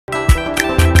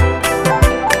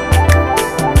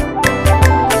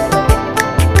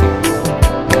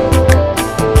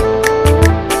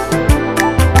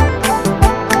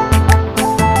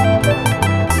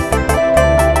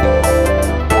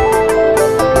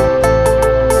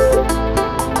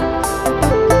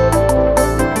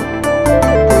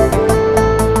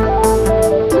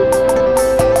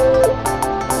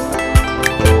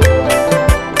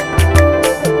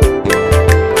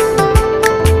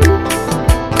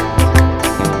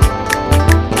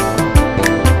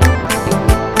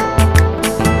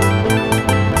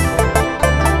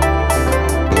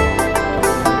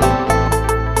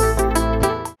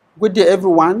Good day,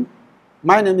 everyone.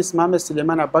 My name is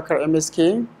Suleiman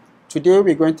MSK. Today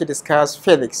we're going to discuss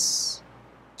physics.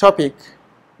 Topic: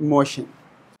 motion.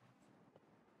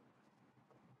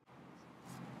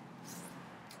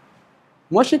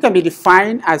 Motion can be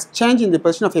defined as change in the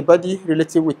position of a body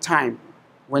relative with time.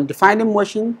 When defining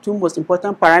motion, two most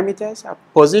important parameters are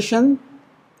position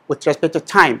with respect to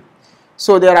time.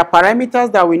 So there are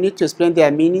parameters that we need to explain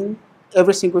their meaning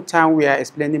every single time we are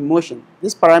explaining motion.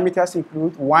 These parameters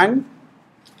include: 1,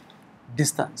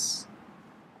 distance;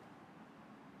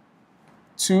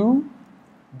 2,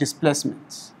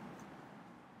 displacement;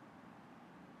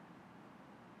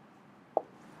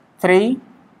 3,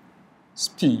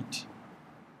 speed;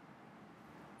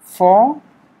 4,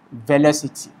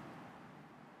 velocity;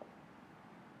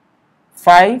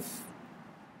 5,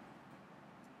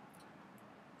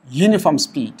 uniform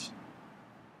speed;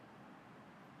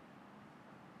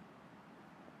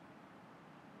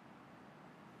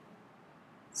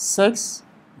 6,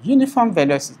 uniform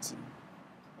velocity;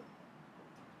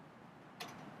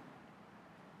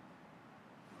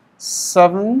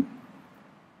 7,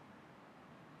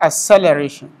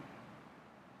 acceleration;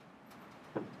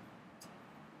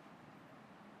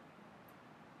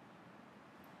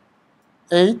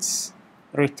 8,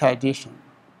 retardation.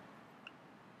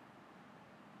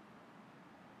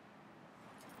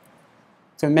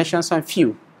 To mention some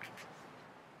few.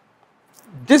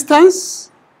 Distance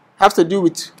has to do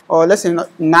with, or let's say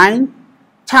 9,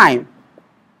 time.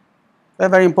 Very,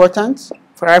 very important.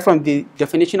 Right from the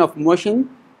definition of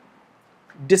motion,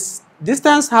 this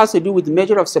distance has to do with the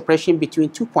measure of separation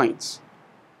between 2 points.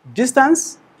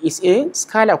 Distance is a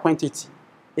scalar quantity.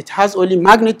 It has only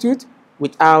magnitude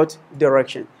without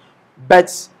direction.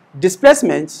 But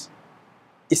displacement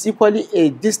is equally a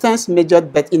distance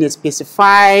measured but in a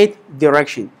specified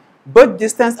direction. Both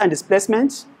distance and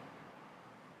displacement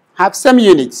have same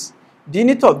units. The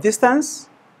unit of distance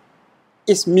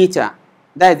is meter,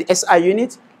 that is the SI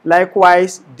unit.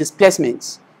 Likewise,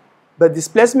 displacement. But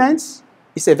displacement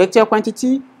is a vector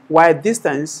quantity, while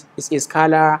distance is a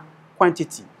scalar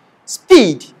quantity.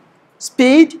 Speed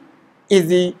is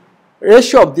the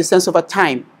ratio of distance over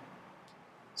time.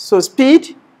 So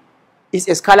speed is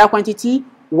a scalar quantity,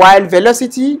 while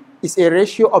velocity is a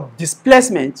ratio of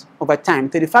displacement over time.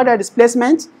 To the fact that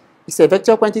displacement is a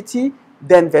vector quantity,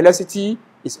 then velocity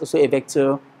is also a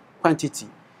vector quantity.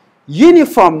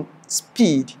 Uniform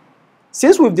speed.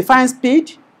 Since we've defined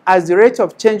speed as the rate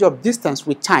of change of distance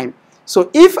with time, so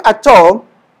if at all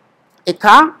a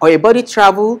car or a body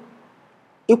travel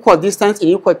equal distance in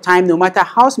equal time, no matter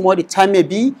how small the time may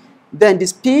be, then the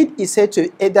speed is said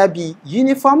to either be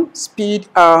uniform speed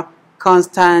or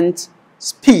constant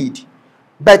speed.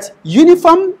 But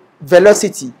uniform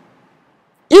velocity,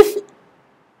 if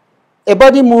a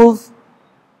body moves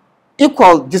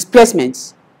equal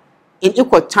displacements in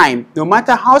equal time, no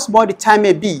matter how small the time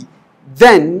may be,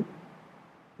 then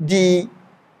the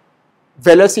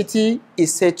velocity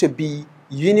is said to be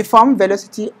uniform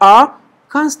velocity or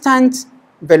constant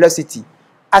velocity.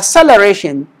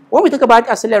 Acceleration. When we talk about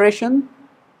acceleration,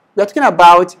 we are talking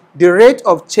about the rate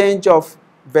of change of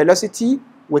velocity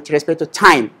with respect to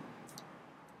time.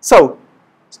 So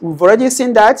we've already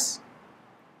seen that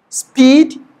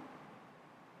speed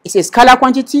is a scalar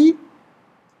quantity,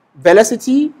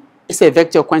 velocity is a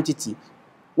vector quantity.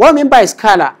 What I mean by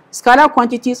scalar? Scalar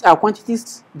quantities are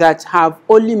quantities that have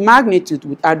only magnitude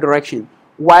without direction,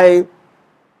 while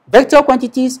vector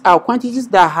quantities are quantities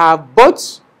that have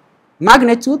both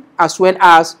magnitude as well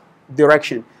as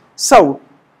direction. So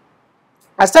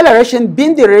acceleration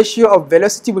being the ratio of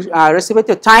velocity with respect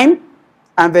to time,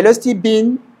 and velocity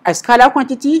being a scalar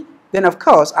quantity, then of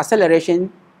course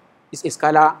acceleration is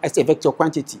a vector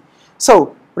quantity.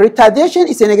 So retardation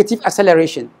is a negative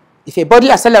acceleration. If a body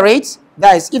accelerates,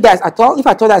 that is, if at all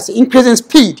there's an increase in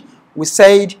speed, we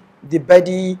said the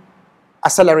body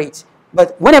accelerates.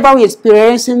 But whenever we're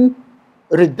experiencing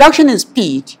reduction in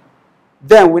speed,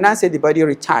 then we now say the body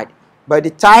retard. But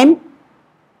the time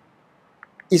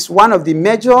is one of the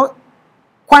major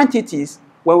quantities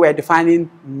when we're defining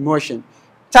motion.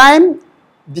 Time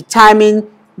determines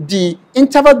the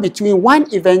interval between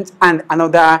one event and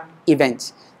another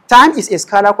event. Time is a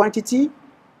scalar quantity,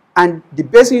 and the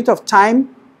base unit of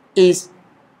time is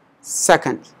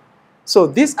second. So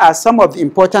these are some of the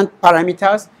important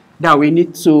parameters that we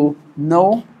need to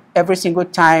know every single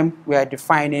time we are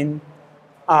defining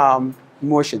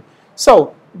motion.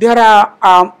 So there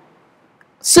are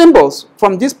symbols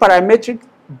from this parametric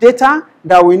data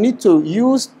that we need to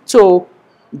use to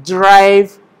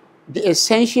derive the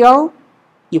essential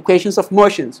equations of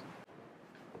motions.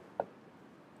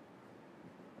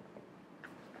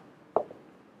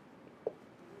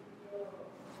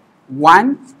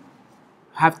 1,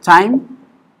 have time,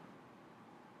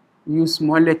 use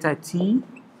small letter t.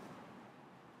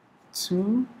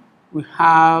 2, we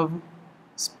have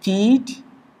speed,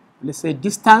 let's say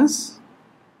distance,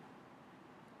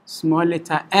 small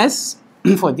letter s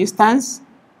for distance.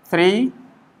 3,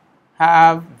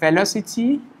 have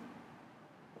velocity,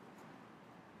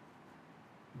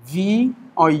 v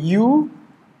or u.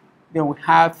 Then we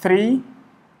have 3,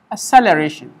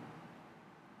 acceleration,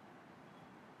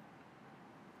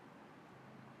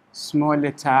 small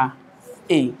letter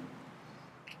a.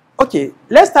 Okay,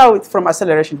 let's start from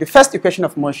acceleration, the first equation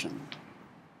of motion.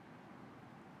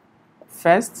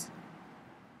 First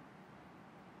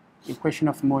equation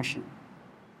of motion.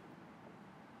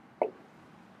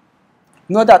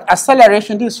 Note that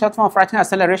acceleration, this is short form of writing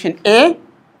acceleration. A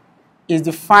is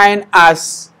defined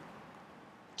as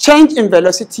change in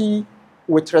velocity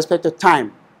with respect to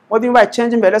time. What do you mean by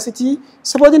change in velocity?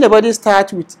 Supposing the body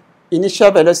starts with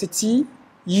initial velocity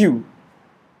u.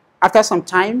 After some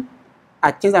time,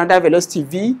 attains another velocity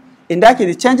v. In that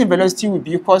case, the change in velocity will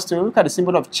be equal to, look at the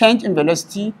symbol of change in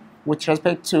velocity with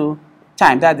respect to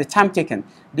time. That's the time taken.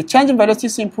 The change in velocity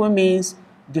simply means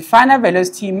the final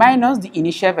velocity minus the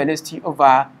initial velocity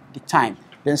over the time.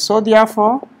 Then so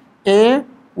therefore, A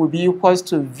will be equal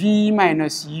to v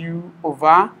minus u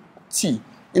over t.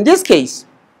 In this case,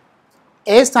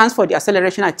 A stands for the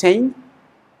acceleration attained,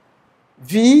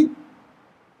 v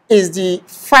is the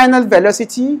final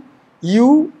velocity,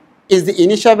 u is the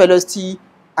initial velocity,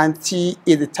 and t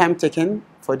is the time taken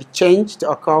for the change to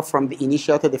occur from the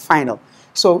initial to the final.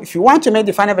 So if you want to make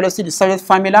the final velocity the subject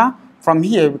formula, from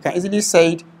here we can easily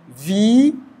say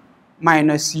v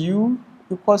minus u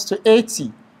equals to at.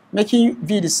 Making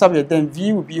v the subject, then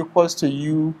v will be equals to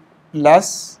u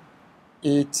plus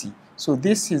at. So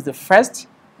this is the first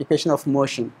equation of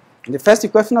motion. In the first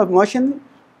equation of motion,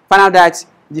 find out that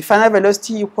the final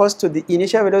velocity equals to the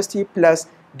initial velocity plus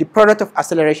the product of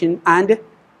acceleration and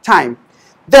time.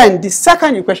 Then the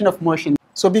second equation of motion.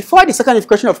 So before the second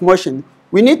equation of motion,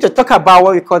 we need to talk about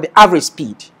what we call the average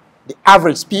speed. The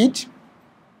average speed.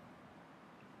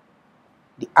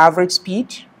 The average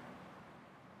speed,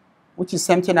 which is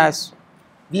something as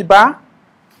v bar,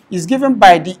 is given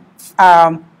by the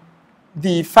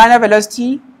final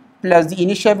velocity plus the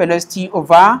initial velocity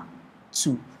over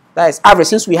 2. That is average,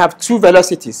 since we have two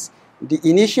velocities, the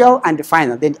initial and the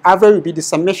final. Then the average will be the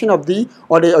summation of the,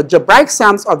 or the algebraic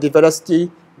sums of the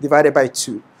velocity divided by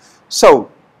 2.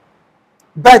 So,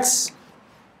 but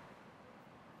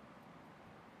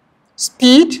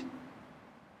speed,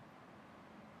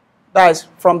 that is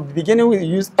from the beginning we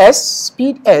use s,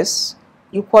 speed s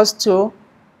equals to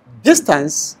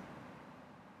distance,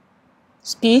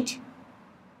 speed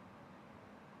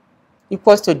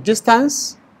equals to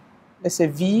distance, let's say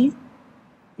v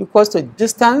equals to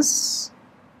distance,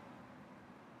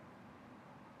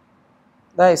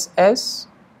 that is s,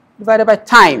 divided by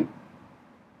time,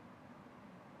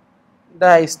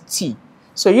 that is t.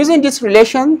 So using this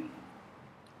relation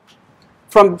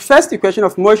from the first equation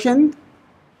of motion,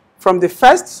 from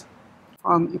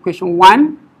equation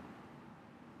 1,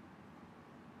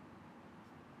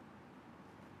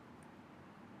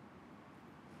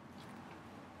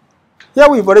 here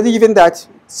we've already given that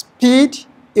speed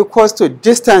equals to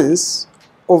distance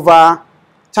over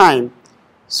time.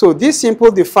 So this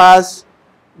simplifies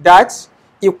that.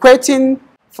 Equating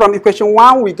from equation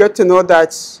 1, we get to know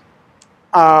that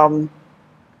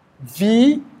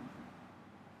v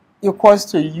equals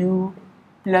to u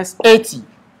plus at.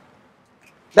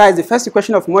 That is the first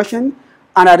equation of motion.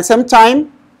 And at the same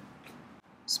time,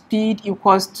 speed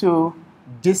equals to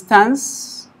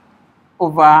distance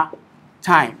over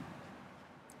time,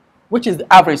 which is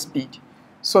the average speed.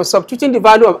 So substituting the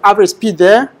value of average speed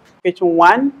there, equation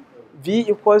 1, v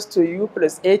equals to u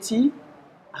plus at.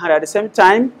 And at the same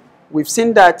time, we've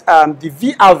seen that the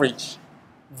v average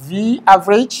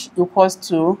equals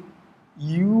to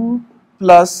u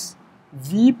plus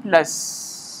v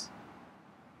plus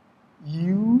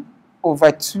u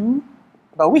over 2.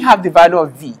 But we have the value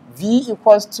of v. V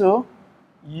equals to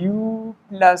u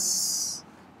plus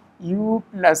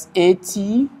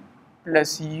at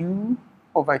plus u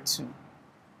over 2.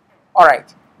 All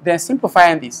right, then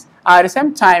simplifying this. At the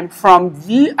same time, from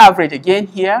v average again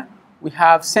here, we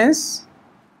have, since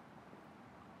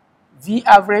v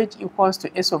average equals to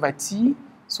s over t,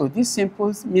 so this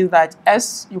simple means that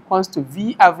s equals to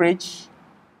v average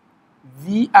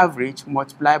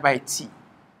multiplied by t.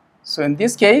 So in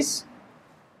this case,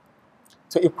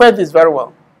 to equate this very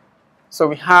well, so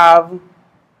we have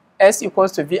s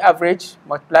equals to v average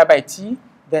multiplied by t,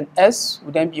 then s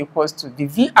would then be equals to the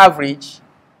v average,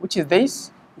 which is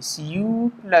this, is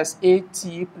u plus at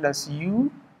plus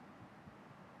u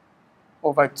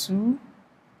over 2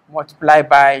 multiplied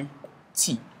by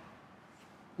t.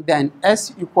 Then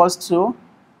s equals to,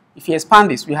 if you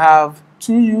expand this, we have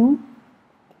 2u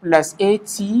plus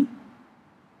at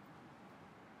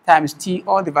times t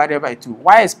all divided by 2.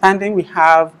 While expanding, we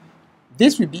have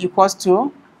this will be equals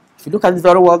to, if you look at this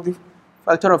very well, the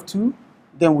factor of 2,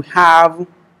 then we have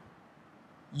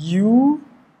u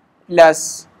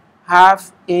plus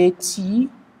half at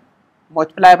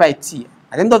multiplied by t.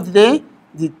 At the end of the day,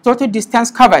 the total distance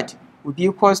covered will be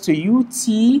equals to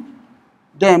ut,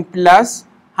 then plus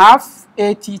half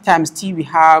at times t, we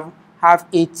have half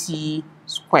at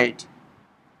squared.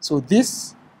 So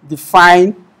this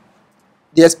defines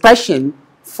the expression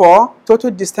for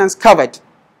total distance covered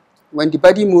when the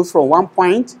body moves from one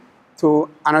point to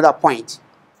another point.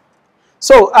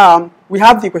 So we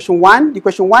have the equation 1. The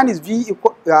equation 1 is v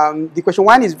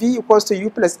equals to u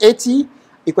plus at.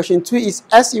 Equation 2 is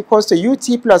s equals to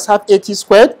ut plus half at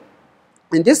squared.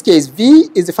 In this case, v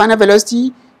is the final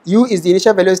velocity, u is the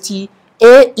initial velocity,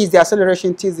 a is the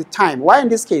acceleration, t is the time. Why in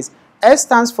this case? S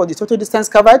stands for the total distance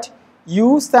covered,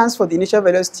 u stands for the initial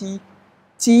velocity,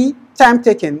 t time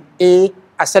taken, a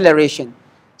acceleration.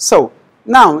 So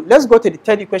now let's go to the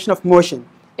third equation of motion.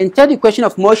 In third equation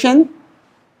of motion,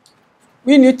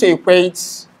 we need to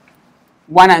equate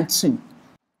 1 and 2.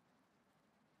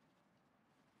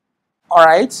 All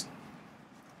right.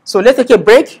 So let's take a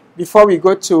break before we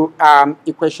go to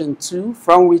equation 2,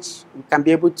 from which we can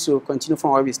be able to continue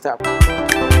from where we start.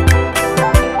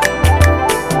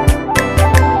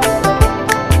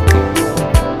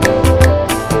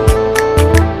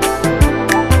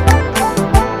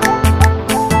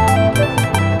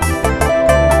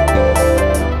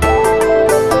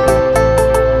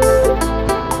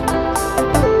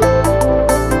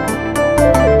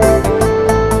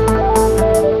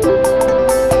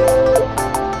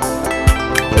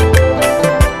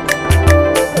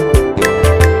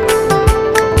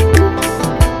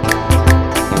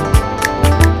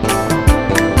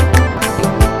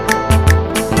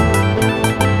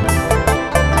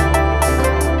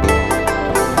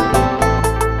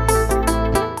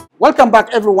 Welcome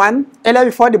back, everyone. Earlier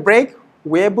before the break,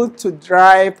 we were able to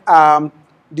derive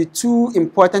the two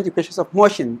important equations of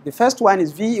motion. The first one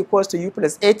is v equals to u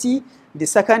plus at. The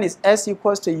second is s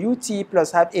equals to ut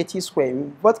plus half at squared.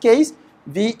 In both cases,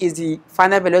 v is the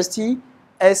final velocity,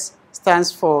 s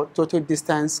stands for total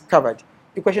distance covered.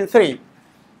 Equation 3.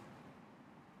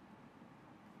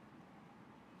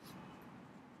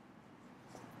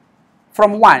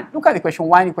 From 1, look at equation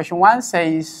 1. Equation 1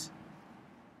 says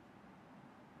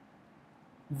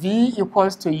v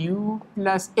equals to u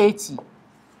plus at.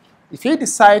 If you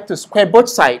decide to square both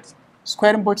sides,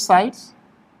 squaring both sides,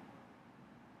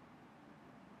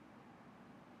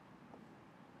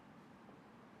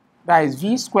 that is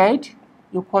v squared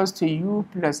equals to u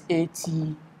plus at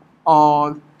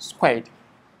all squared.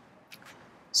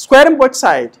 Squaring both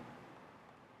sides,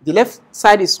 the left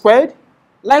side is squared,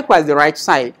 likewise the right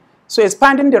side. So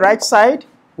expanding the right side,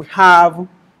 we have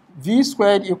v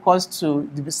squared equals to,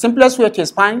 the simplest way to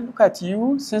expand, look at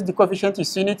u, since the coefficient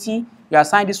is unity, you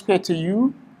assign the square to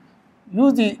u,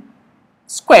 use the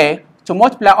square to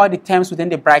multiply all the terms within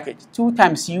the bracket. 2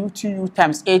 times u, 2u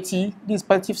times at, this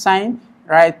positive sign,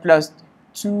 right, plus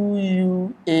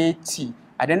 2u at.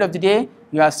 At the end of the day,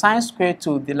 you assign square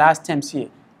to the last terms here,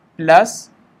 plus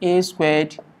a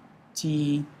squared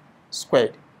t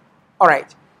squared. All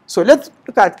right, so let's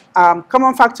look at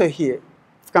common factor here.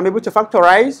 If you can be able to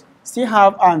factorize, still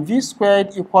have v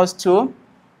squared equals to,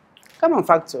 common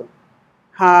factor,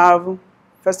 have,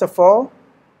 first of all,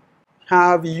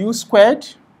 have u squared,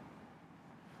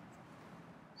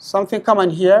 something common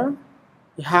here,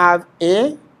 we have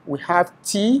a, we have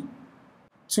t,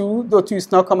 2, though 2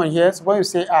 is not common here, so when you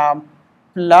say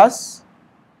plus,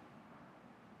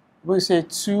 when you say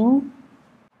 2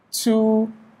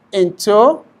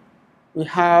 into, we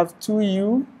have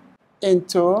 2u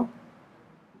into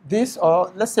this,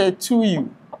 or let's say 2u.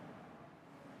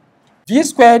 V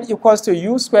squared equals to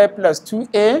u squared plus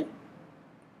 2a.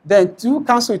 Then 2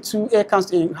 cancel 2a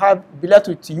cancel a, you have below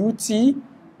to ut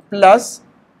plus,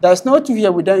 there's no 2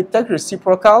 here, we then take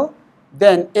reciprocal.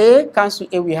 Then a cancel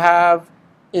a, we have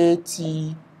at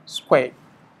squared.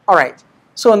 All right,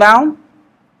 so now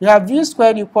we have v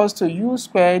squared equals to u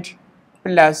squared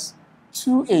plus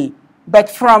 2a. But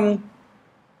from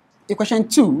equation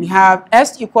 2, we have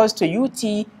s equals to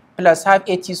ut plus half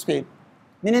at squared,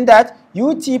 meaning that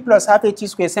ut plus half at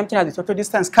squared is something as the total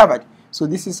distance covered. So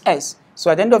this is s. So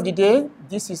at the end of the day,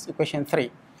 this is equation 3.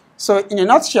 So in a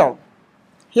nutshell,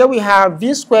 Here we have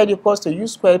v squared equals to u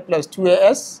squared plus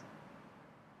 2as,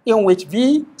 in which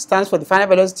v stands for the final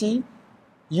velocity,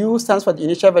 u stands for the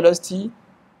initial velocity,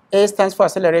 a stands for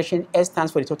acceleration, s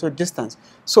stands for the total distance.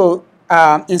 So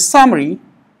in summary,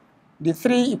 the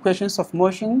three equations of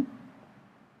motion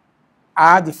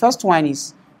are, the first one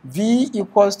is v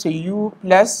equals to u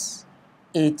plus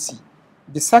at.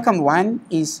 The second one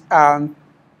is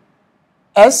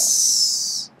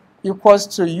s equals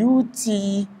to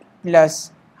ut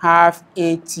plus half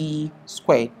at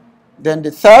squared. Then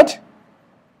the third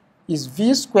is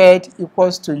v squared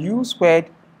equals to u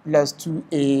squared plus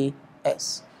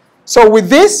 2as. So with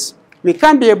this, we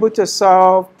can be able to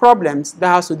solve problems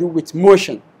that has to do with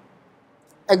motion.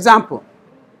 Example.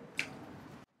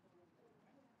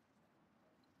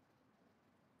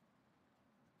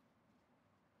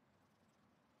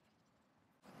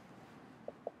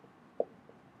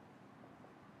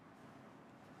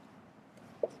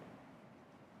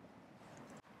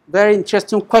 Very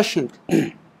interesting question.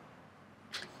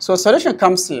 So solution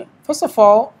comes here. First of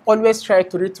all, always try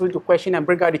to read through the question and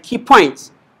bring out the key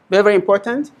points. Very, very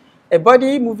important. A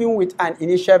body moving with an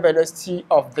initial velocity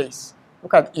of this.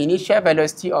 Look at initial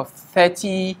velocity of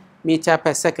 30 meters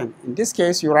per second. In this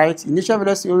case, you write initial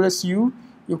velocity always u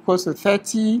equals to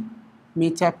 30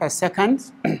 meters per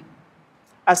second.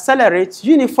 Accelerates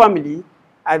uniformly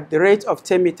at the rate of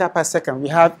 10 meters per second. We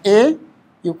have a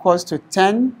equals to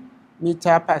 10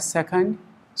 meters per second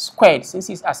squared. Since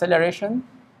it's acceleration,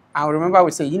 and remember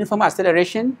we say uniform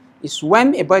acceleration is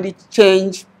when a body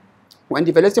change, when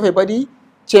the velocity of a body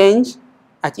change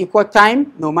at equal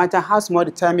time, no matter how small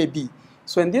the time may be.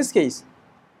 So in this case,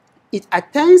 it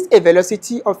attains a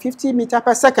velocity of 50 meters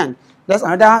per second. That's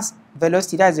another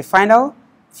velocity, that is the final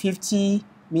 50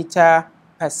 meters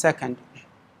per second.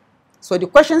 So the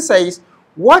question says,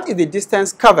 what is the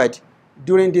distance covered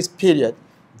during this period?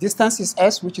 Distance is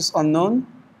s, which is unknown.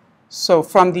 So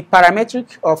from the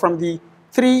parametric, or from the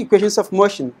three equations of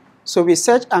motion, so we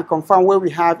search and confirm where we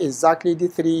have exactly the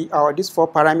three, or these four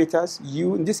parameters.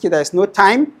 U, in this case, there is no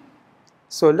time.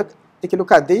 So take a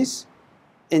look at this.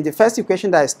 In the first equation,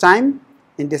 there is time.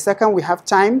 In the second, we have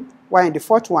time. While in the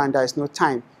fourth one, there is no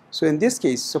time. So in this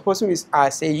case, supposing we are,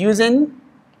 say, using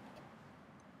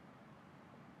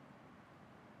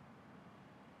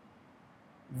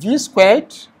v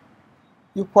squared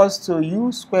equals to u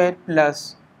squared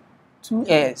plus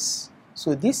 2s.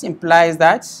 So this implies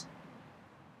that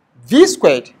v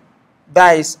squared,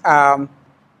 that is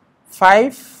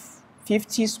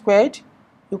 550 squared,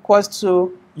 equals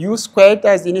to u squared,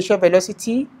 that is the initial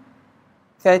velocity,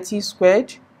 30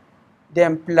 squared,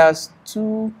 then plus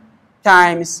 2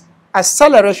 times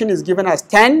acceleration is given as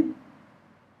 10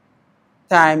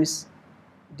 times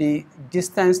the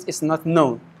distance is not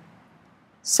known.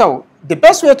 So the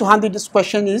best way to handle this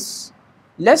question is,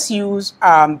 let's use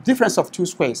difference of two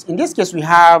squares. In this case, we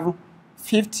have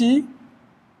 50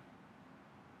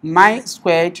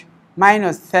 squared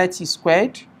minus 30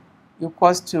 squared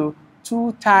equals to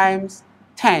 2 times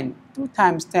 10. 2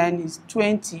 times 10 is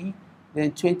 20,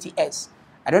 then 20s.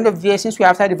 I don't know if since we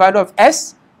have the value of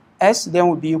s then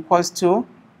will be equals to,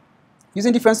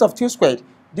 using difference of two squared,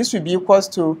 this will be equals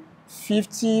to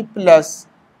 50 plus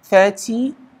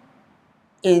 30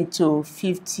 into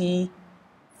 50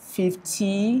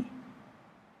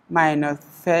 minus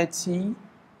 30,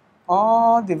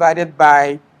 all divided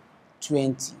by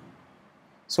 20.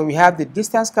 So we have the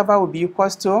distance covered will be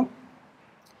equals to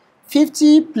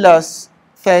 50 plus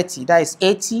 30, that is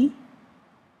 80,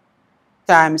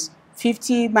 times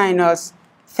 50 minus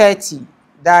 30,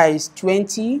 that is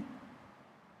 20,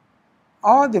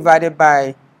 all divided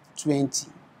by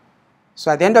 20. So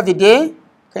at the end of the day,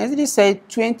 can easily say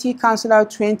 20 cancel out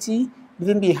 20,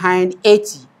 leaving behind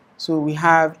 80. So we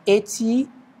have 80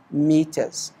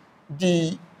 meters.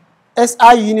 The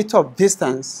SI unit of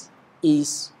distance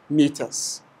is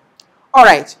meters. All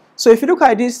right, so if you look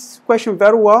at this question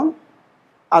very well,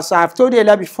 as I have told you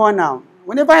earlier before now,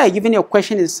 whenever I are given a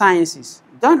question in sciences,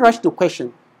 don't rush the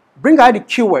question. Bring out the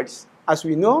keywords. As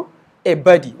we know, a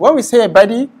body. When we say a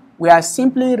body, we are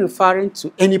simply referring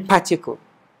to any particle.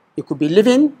 It could be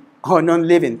living or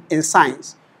non-living in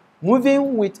science,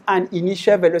 moving with an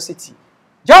initial velocity.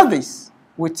 Just this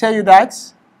will tell you that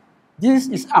this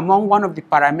is among one of the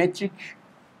parametric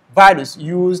values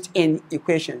used in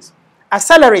equations.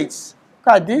 Accelerates.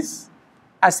 Look at this.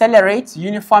 Accelerates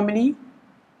uniformly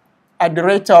at the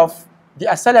rate of, the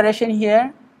acceleration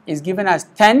here is given as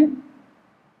 10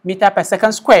 meters per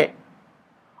second squared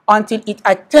until it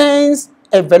attains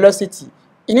a velocity.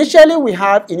 Initially, we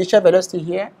have initial velocity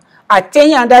here.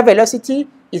 Attaining another velocity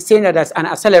is saying that that's an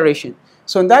acceleration.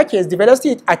 So in that case, the velocity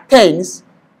it attains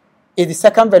is the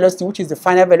second velocity, which is the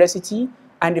final velocity,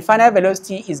 and the final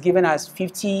velocity is given as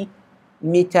 50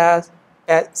 meters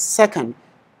per second.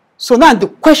 So now the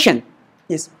question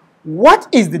is, what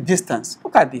is the distance?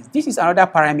 Look at this. This is another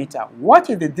parameter. What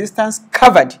is the distance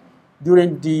covered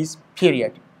during this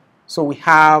period? So we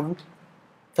have,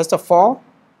 first of all,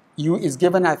 U is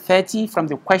given as 30 from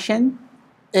the question.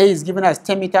 A is given as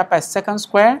 10 meters per second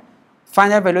square.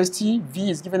 Final velocity, V,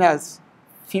 is given as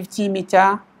 50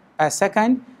 meters per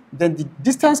second. Then the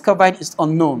distance covered is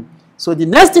unknown. So the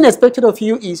next thing expected of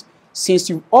you is, since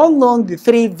you've all known the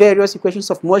three various equations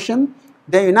of motion,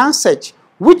 then you now search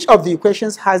which of the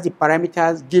equations has the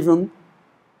parameters given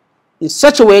in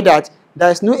such a way that there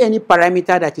is no any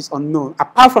parameter that is unknown,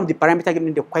 apart from the parameter given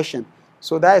in the question.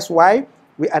 So that is why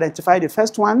we identify the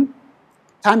first one.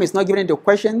 Time is not given in the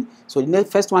question, so the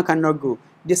first one cannot go.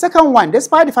 The second one,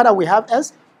 despite the fact that we have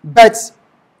S, but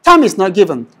time is not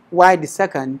given, while the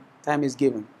second time is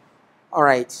given. All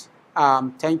right.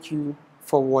 Thank you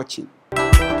for watching.